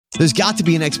There's got to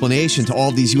be an explanation to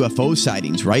all these UFO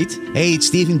sightings, right? Hey, it's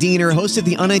Stephen Diener, host of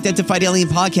the Unidentified Alien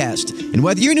Podcast. And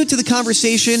whether you're new to the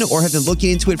conversation or have been looking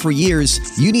into it for years,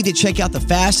 you need to check out the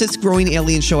fastest growing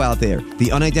alien show out there,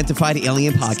 the Unidentified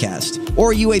Alien Podcast,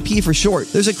 or UAP for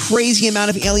short. There's a crazy amount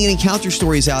of alien encounter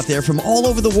stories out there from all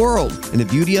over the world. And the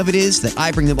beauty of it is that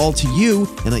I bring them all to you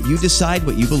and let you decide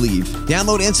what you believe.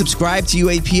 Download and subscribe to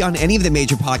UAP on any of the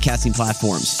major podcasting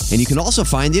platforms. And you can also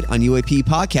find it on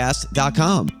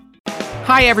UAPpodcast.com.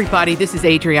 Hi, everybody. This is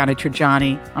Adriana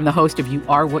Trajani. I'm the host of You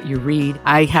Are What You Read.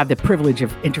 I have the privilege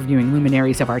of interviewing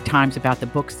luminaries of our times about the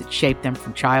books that shaped them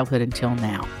from childhood until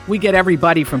now. We get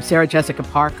everybody from Sarah Jessica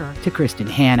Parker to Kristen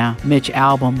Hanna, Mitch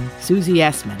Albom, Susie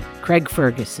Essman, Craig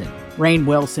Ferguson, Rainn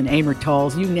Wilson, Amor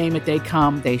Tolls, you name it, they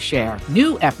come, they share.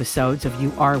 New episodes of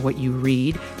You Are What You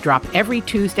Read drop every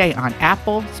Tuesday on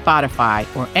Apple,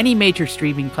 Spotify, or any major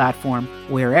streaming platform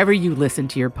wherever you listen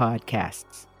to your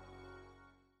podcasts.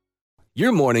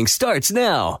 Your morning starts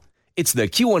now. It's the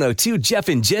Q102 Jeff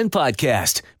and Jen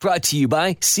podcast brought to you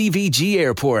by CVG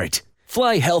Airport.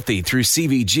 Fly healthy through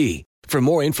CVG. For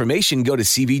more information, go to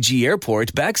CVG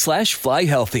Airport /fly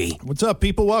healthy. What's up,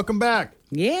 people? Welcome back.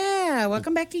 Yeah,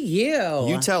 welcome back to you.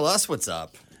 You tell us what's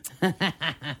up.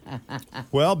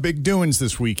 Well, big doings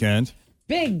this weekend.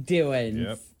 Big doings.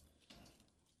 Yep.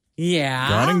 Yeah.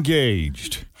 Got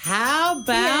engaged. How about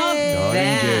Got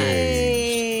that?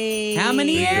 engaged. How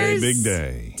many years? Big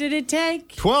day. Did it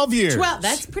take? 12 years. 12.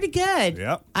 That's pretty good.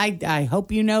 Yep. I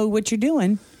hope you know what you're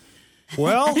doing.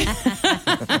 Well, we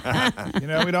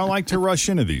don't like to rush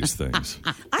into these things.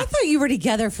 I thought you were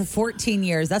together for 14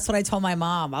 years. That's what I told my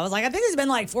mom. I was like, I think it's been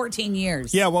like 14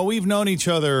 years. Yeah, well, we've known each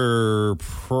other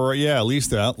for, at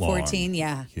least that long. 14,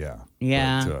 yeah. Yeah.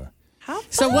 Yeah. But,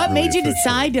 So what made you officially.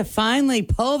 decide to finally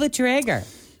pull the trigger?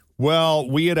 well,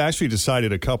 we had actually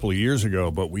decided a couple of years ago,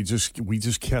 but we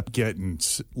just kept getting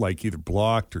like either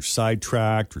blocked or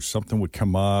sidetracked or something would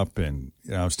come up. And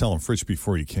I was telling Fritz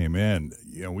before you came in,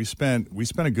 we spent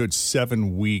a good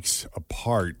 7 weeks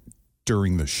apart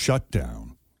during the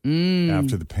shutdown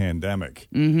after the pandemic,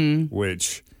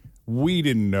 which we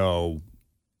didn't know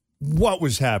what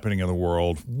was happening in the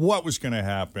world, what was going to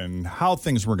happen, how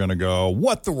things were going to go,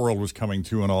 what the world was coming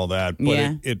to, and all that.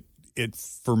 But it at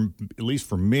least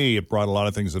for me, it brought a lot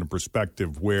of things into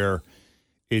perspective where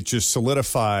it just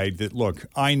solidified that, look,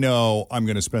 I know I'm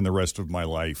going to spend the rest of my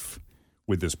life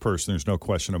with this person. There's no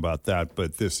question about that.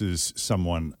 But this is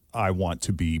someone I want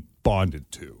to be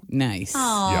bonded to. Nice.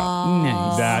 Yeah.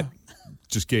 Nice. That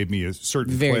just gave me a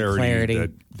certain clarity.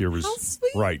 that there was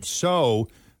right. So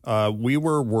we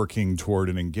were working toward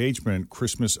an engagement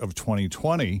Christmas of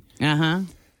 2020.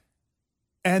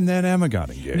 And then Emma got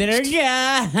engaged. And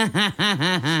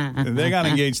they got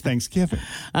engaged Thanksgiving.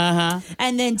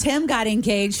 And then Tim got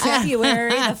engaged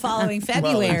February, the following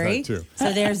February. Well, that too.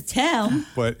 So there's Tim.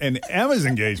 And Emma's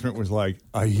engagement was like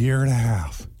a year and a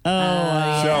half.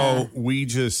 So we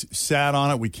just sat on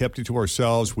it. We kept it to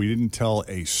ourselves. We didn't tell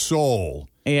a soul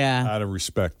out of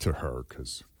respect to her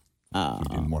because we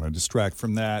didn't want to distract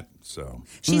from that. So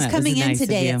She's coming in nice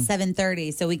today of at you.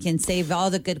 7:30, so we can save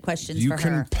all the good questions you for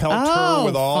can her. pelt her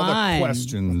with all fun. the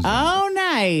questions. Oh,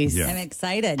 nice. Yeah. I'm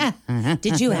excited.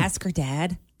 Did you ask her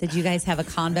dad? Did you guys have a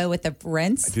convo with the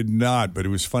prince? I did not, but it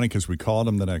was funny because we called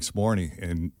him the next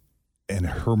morning and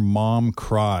her mom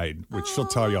cried, which she'll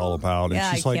tell you all about. And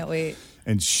Yeah, she's I like, can't wait.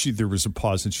 And there was a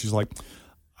pause, and she's like,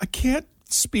 I can't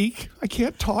speak. I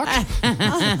can't talk.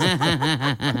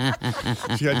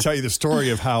 She got to tell you the story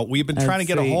of how we've been trying to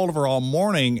get a hold of her all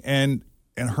morning, and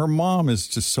her mom is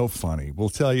just so funny. We'll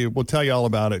tell you all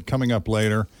about it coming up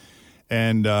later.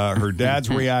 And her dad's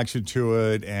reaction to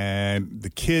it, and the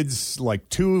kids, like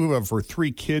 2 of her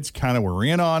 3 kids kind of were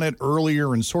in on it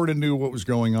earlier and sort of knew what was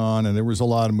going on, and there was a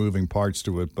lot of moving parts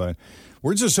to it, but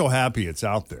we're just so happy it's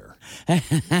out there. You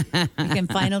can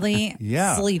finally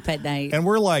sleep at night. And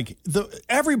we're like,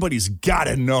 everybody's got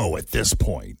to know at this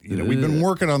point. We've been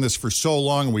working on this for so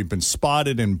long, and we've been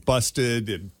spotted and busted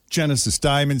at Genesis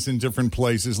Diamonds in different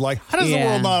places. Like, how does the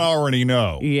world not already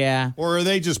know? Yeah. Or are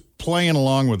they just playing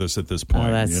along with us at this point?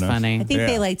 Oh, that's funny. I think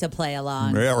they like to play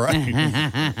along. Yeah,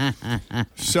 right.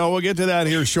 So we'll get to that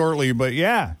here shortly, but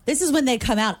yeah. This is when they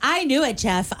come out. I knew it,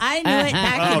 Jeff. I knew it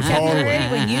back in February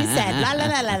when you said la la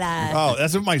la la la. Oh,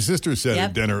 that's what my sister said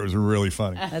at dinner. It was really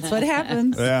funny. That's what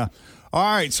happens. Yeah. All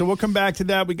right, so we'll come back to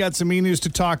that. We got some e-news to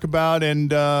talk about, and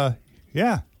the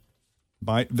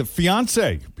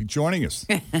fiance will be joining us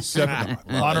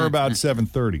on or about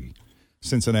 7:30.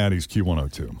 Cincinnati's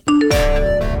Q102.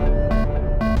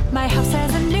 My house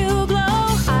has a new glow.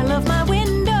 I love my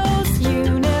windows.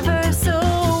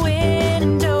 Universal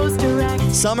Windows Direct.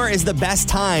 Summer is the best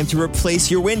time to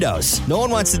replace your windows. No one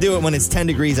wants to do it when it's 10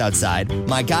 degrees outside.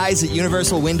 My guys at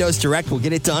Universal Windows Direct will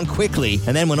get it done quickly,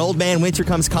 and then when Old Man Winter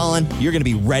comes calling, you're going to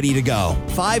be ready to go.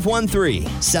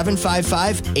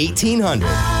 513-755-1800.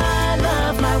 I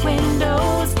love my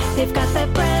windows. They've got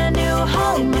that brand new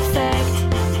home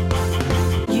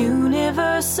effect.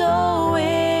 Universal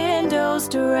Windows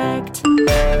Direct.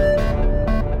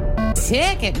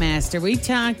 Ticketmaster. We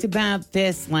talked about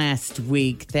this last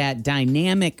week, that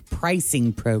dynamic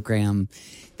pricing program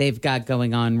they've got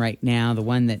going on right now. The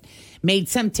one that made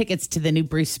some tickets to the new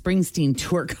Bruce Springsteen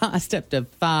tour cost up to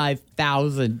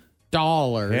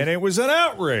 $5,000. And it was an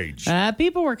outrage.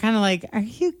 People were kind of like, are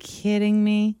you kidding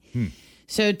me?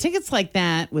 So tickets like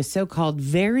that with so-called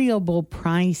variable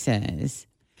prices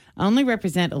only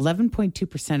represent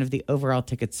 11.2% of the overall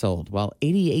tickets sold, while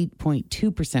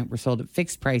 88.2% were sold at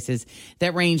fixed prices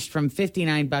that ranged from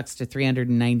 $59 to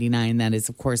 $399. That is,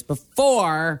 of course,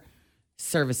 before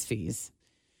service fees.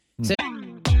 So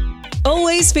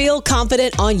Always feel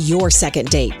confident on your second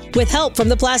date. With help from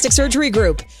the Plastic Surgery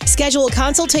Group. Schedule a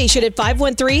consultation at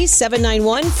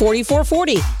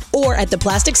 513-791-4440 or at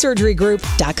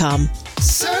theplasticsurgerygroup.com.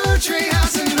 Surgery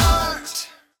has an art.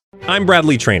 I'm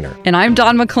Bradley Trainer. And I'm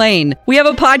Don McClain. We have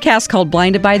a podcast called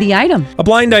Blinded by the Item. A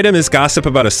blind item is gossip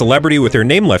about a celebrity with their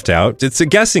name left out. It's a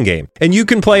guessing game, and you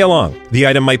can play along. The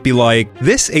item might be like,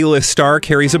 this A-list star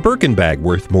carries a Birkin bag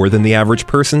worth more than the average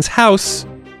person's house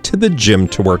to the gym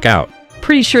to work out.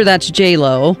 Pretty sure that's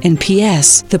J-Lo. And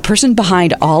P.S. the person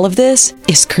behind all of this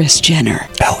is Kris Jenner,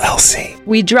 LLC.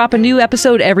 We drop a new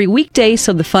episode every weekday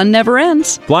so the fun never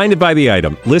ends. Blinded by the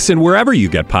Item. Listen wherever you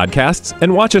get podcasts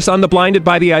and watch us on the Blinded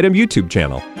by the Item YouTube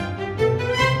channel.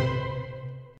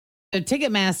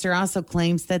 Ticketmaster also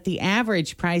claims that the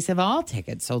average price of all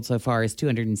tickets sold so far is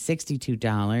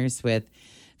 $262, with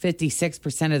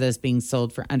 56% of those being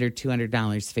sold for under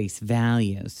 $200 face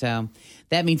value. So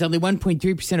that means only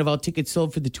 1.3% of all tickets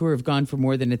sold for the tour have gone for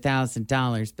more than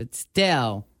 $1,000, but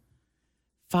still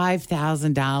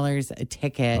 $5,000 a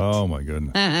ticket. Oh, my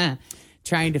goodness.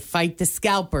 Trying to fight the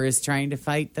scalpers, trying to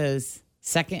fight those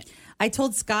second. I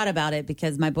told Scott about it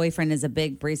because my boyfriend is a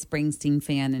big Bruce Springsteen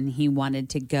fan and he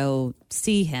wanted to go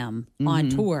see him on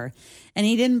tour. And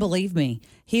he didn't believe me.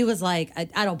 He was like,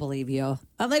 I don't believe you.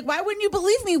 I'm like, why wouldn't you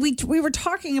believe me? We were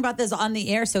talking about this on the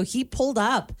air. So he pulled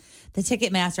up the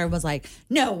Ticketmaster and was like,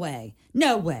 no way.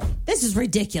 No way. This is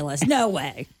ridiculous. No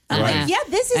way. I'm like, yeah,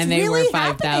 this is and they really were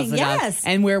happening. Yes.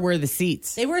 And where were the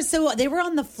seats? They were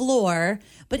on the floor,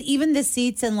 but even the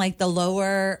seats in like the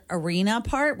lower arena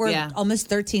part were almost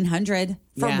 $1,300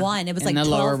 for one. It was like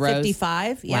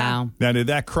 $1,255. Wow. Now, did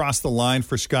that cross the line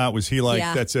for Scott? Was he like,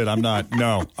 that's it, I'm not,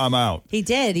 no, I'm out? He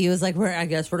did. He was like, I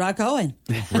guess we're not going.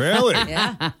 Really?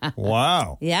 Yeah.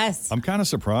 Wow. Yes. I'm kind of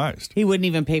surprised. He wouldn't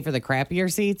even pay for the crappier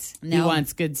seats? No. He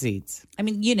wants good seats. I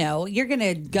mean, you're going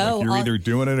to go. Like you're either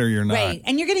doing it or you're not. Right.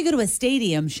 And you're going to go to a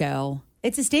stadium show.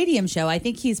 It's a stadium show. I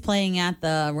think he's playing at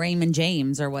the Raymond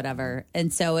James or whatever.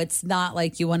 And so it's not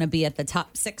like you want to be at the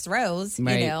top 6 rows.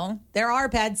 Right. You know, there are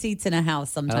bad seats in a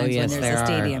house sometimes when there's a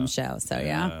stadium show. So,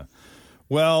 yeah.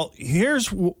 Well,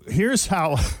 here's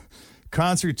how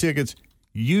concert tickets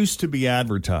used to be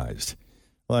advertised.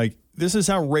 Like, this is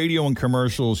how radio and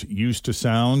commercials used to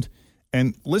sound.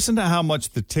 And listen to how much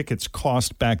the tickets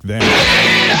cost back then.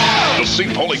 The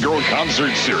St. Pauli Girl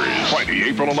Concert Series, Friday,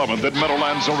 April 11th at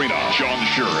Meadowlands Arena. John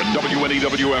Scher and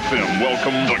WNEW-FM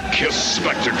welcome the KISS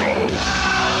Spectacle.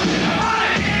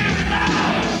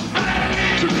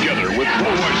 Together with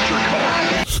Blue Oyster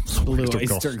Cult. Blue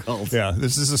Oyster Cult. Yeah,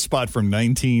 this is a spot from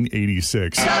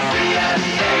 1986.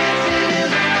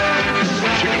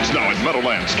 Tickets now at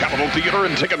Meadowlands, Capitol Theater,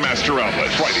 and Ticketmaster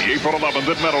Outlets. Friday, April 11th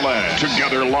at Meadowlands.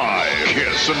 Together live,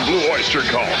 KISS and Blue Oyster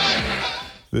Cult.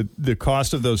 The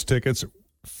cost of those tickets,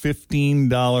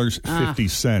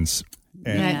 $15.50.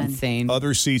 And that's insane.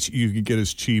 Other seats you could get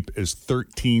as cheap as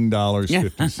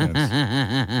 $13.50.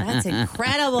 That's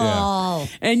incredible. Yeah.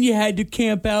 And you had to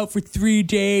camp out for 3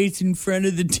 days in front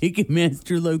of the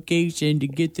Ticketmaster location to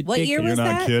get the ticket. What year was You're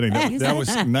not that? kidding. That was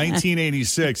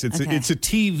 1986. It's a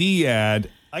TV ad.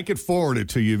 I could forward it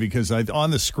to you because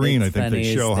on the screen, It's I think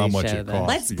they show how much it that. costs.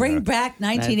 Let's bring back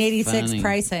 1986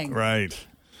 pricing. Right.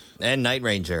 And Night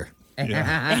Ranger.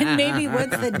 Yeah. And maybe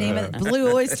what's the name of it?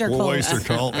 Blue Oyster Cult. Blue Oyster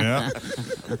Cult, yeah.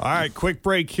 All right, quick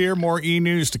break here. More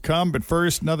e-news to come. But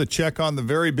first, another check on the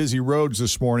very busy roads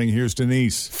this morning. Here's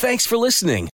Denise. Thanks for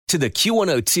listening to the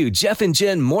Q102 Jeff and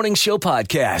Jen Morning Show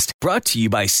podcast, brought to you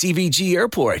by CVG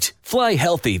Airport. Fly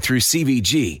healthy through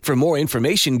CVG. For more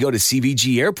information, go to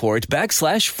CVG Airport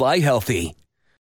 /fly healthy.